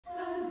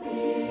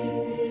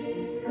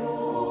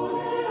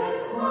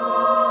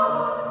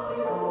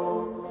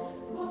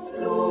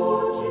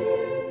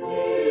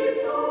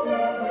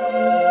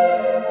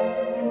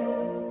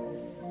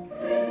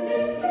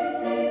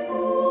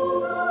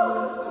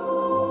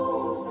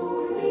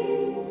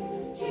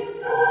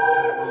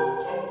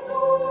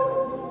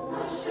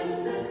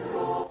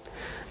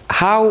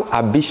How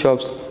are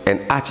bishops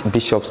and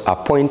archbishops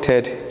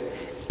appointed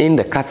in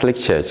the Catholic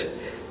Church,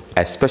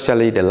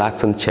 especially the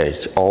Latin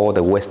Church or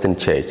the Western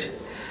Church?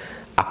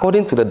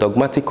 According to the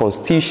dogmatic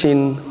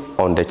constitution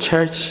on the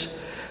Church,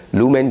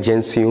 Lumen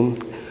Gentium,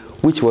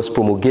 which was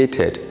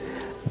promulgated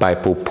by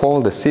Pope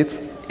Paul VI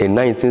in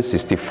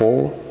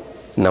 1964,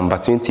 number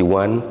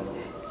 21,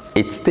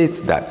 it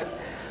states that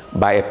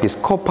by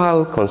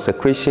episcopal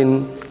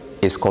consecration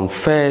is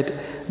conferred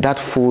that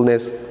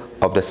fullness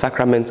of the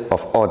sacrament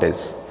of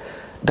orders,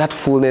 that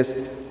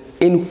fullness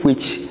in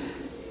which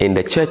in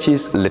the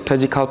Church's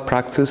liturgical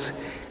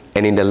practice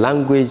and in the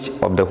language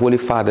of the Holy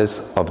Fathers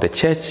of the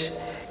Church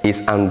is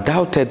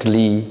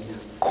undoubtedly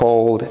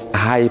called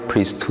high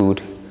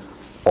priesthood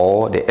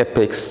or the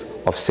epics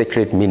of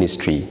sacred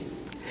ministry.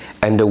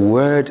 And the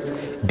word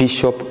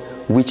bishop,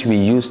 which we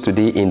use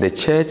today in the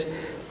Church,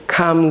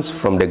 comes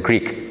from the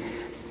Greek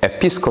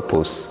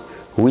episkopos,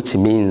 which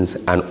means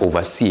an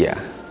overseer.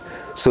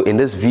 So in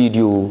this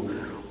video,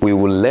 we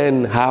will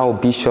learn how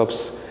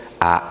bishops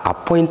are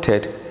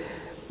appointed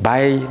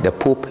by the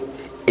Pope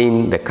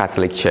in the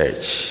Catholic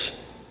Church.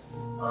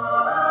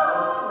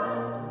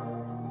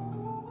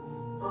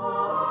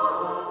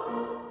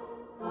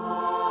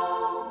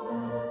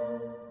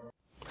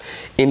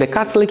 In the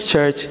Catholic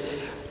Church,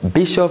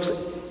 bishops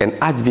and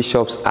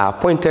archbishops are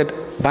appointed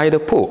by the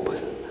Pope.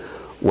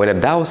 When a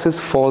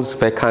diocese falls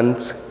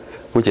vacant,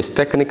 which is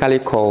technically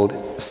called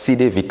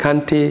sede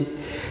vacante,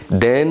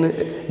 then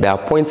the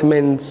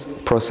appointment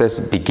process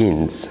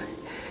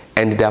begins.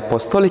 And the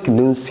apostolic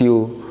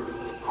nuncio,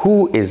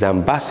 who is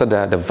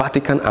ambassador, the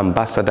Vatican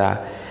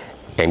ambassador,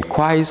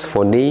 inquires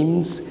for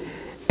names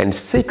and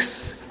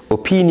seeks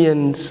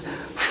opinions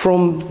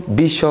from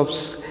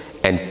bishops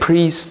and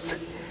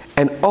priests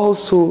and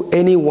also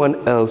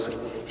anyone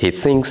else he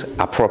thinks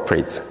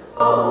appropriate.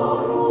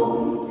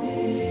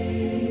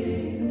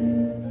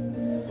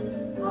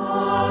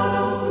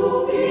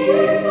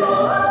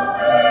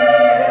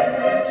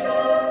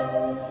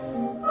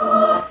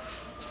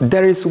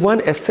 There is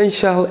one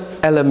essential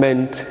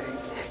element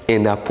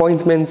in the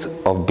appointments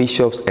of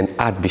bishops and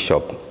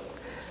archbishops.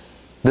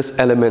 This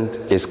element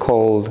is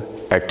called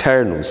a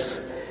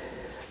turnus.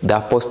 The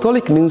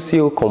apostolic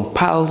nuncio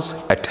compiles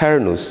a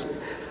turnus.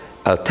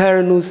 A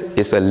turnus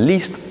is a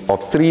list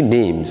of 3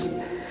 names,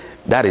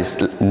 that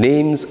is,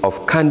 names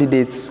of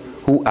candidates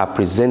who are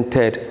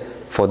presented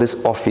for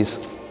this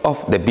office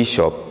of the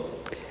bishop.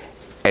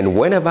 And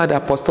whenever the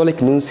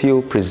apostolic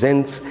nuncio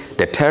presents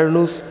the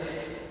turnus,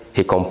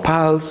 he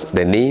compiles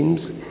the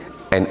names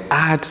and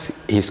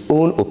adds his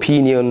own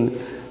opinion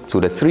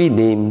to the 3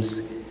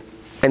 names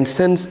and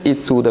sends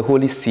it to the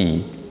Holy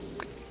See.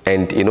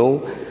 And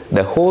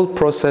the whole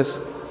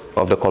process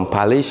of the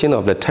compilation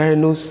of the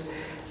turnus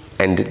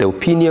and the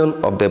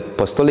opinion of the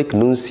apostolic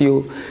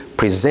nuncio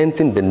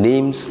presenting the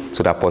names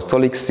to the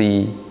apostolic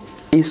see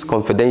is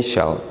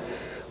confidential,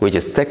 which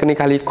is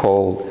technically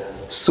called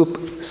sub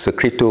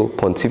secreto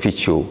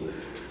pontificio,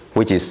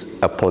 which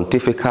is a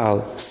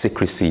pontifical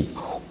secrecy,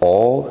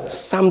 or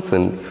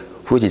something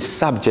which is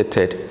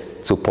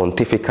subjected to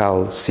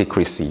pontifical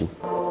secrecy.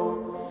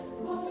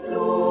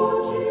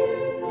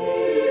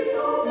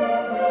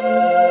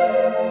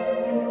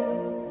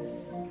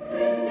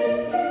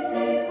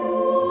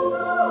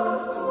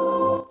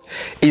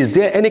 Is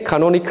there any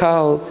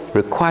canonical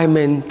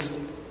requirement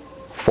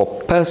for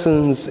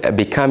persons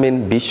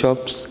becoming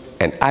bishops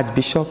and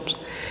archbishops?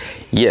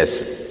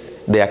 Yes,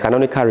 there are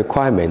canonical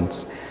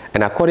requirements,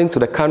 and according to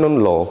the canon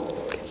law,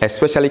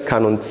 especially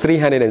Canon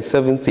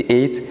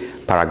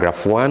 378,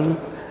 paragraph 1,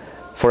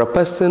 for a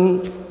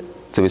person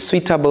to be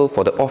suitable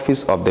for the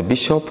office of the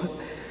bishop,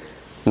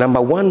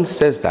 number 1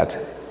 says that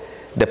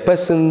the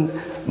person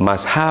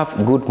must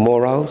have good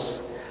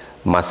morals,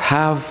 must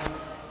have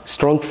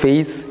strong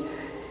faith,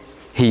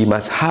 he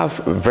must have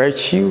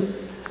virtue,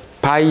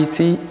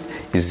 piety,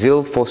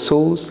 zeal for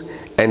souls,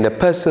 and the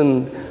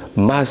person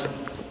must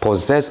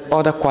possess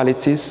other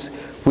qualities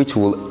which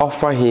will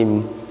offer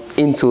him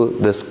into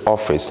this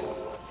office.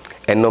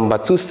 And number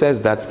 2 says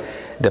that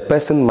the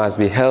person must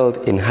be held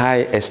in high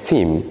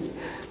esteem.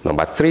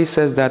 Number 3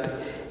 says that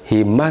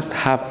he must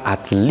have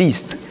at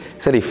least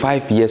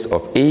 35 years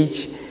of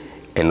age.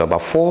 And number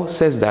 4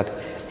 says that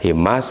he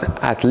must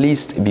at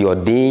least be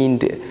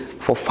ordained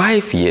for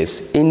 5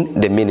 years in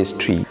the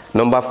ministry.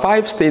 Number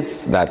 5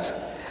 states that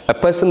a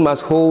person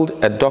must hold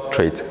a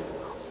doctorate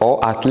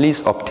or at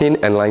least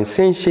obtain a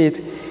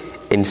licentiate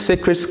in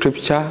sacred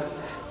scripture,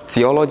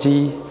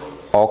 theology,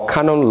 or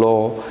canon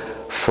law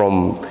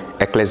from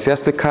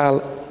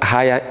ecclesiastical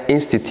higher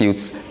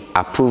institutes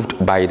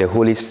approved by the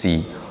Holy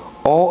See,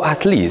 or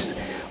at least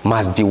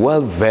must be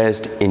well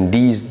versed in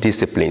these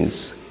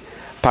disciplines.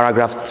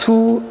 Paragraph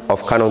 2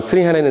 of Canon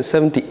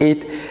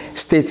 378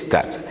 states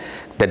that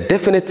the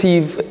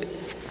definitive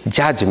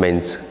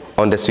judgment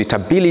on the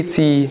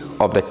suitability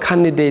of the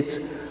candidate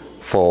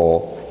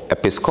for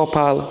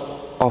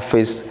episcopal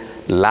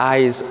office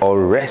lies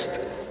or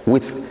rests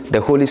with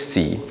the Holy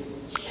See.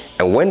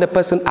 And when the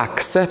person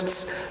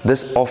accepts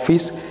this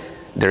office,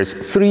 there is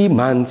 3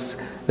 months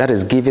that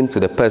is given to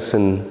the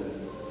person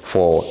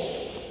for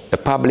the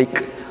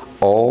public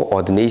or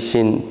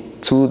ordination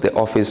to the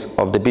office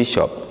of the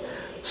bishop.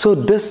 So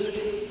this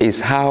is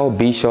how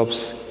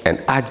bishops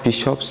and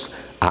archbishops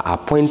are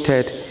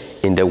appointed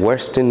in the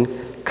Western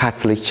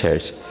Catholic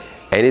Church.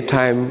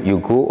 Anytime you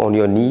go on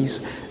your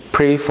knees,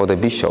 pray for the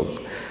bishops,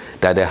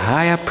 that the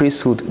higher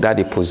priesthood that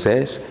they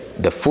possess,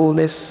 the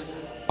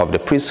fullness of the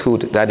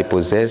priesthood that they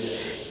possess,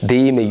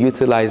 they may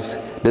utilize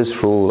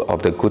this role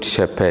of the Good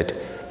Shepherd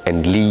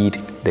and lead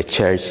the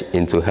church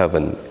into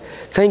heaven.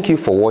 Thank you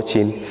for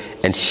watching,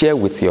 and share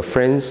with your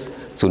friends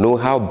to know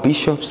how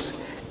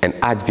bishops and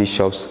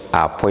archbishops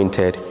are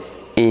appointed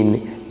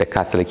in the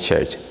Catholic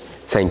Church.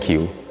 Thank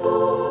you.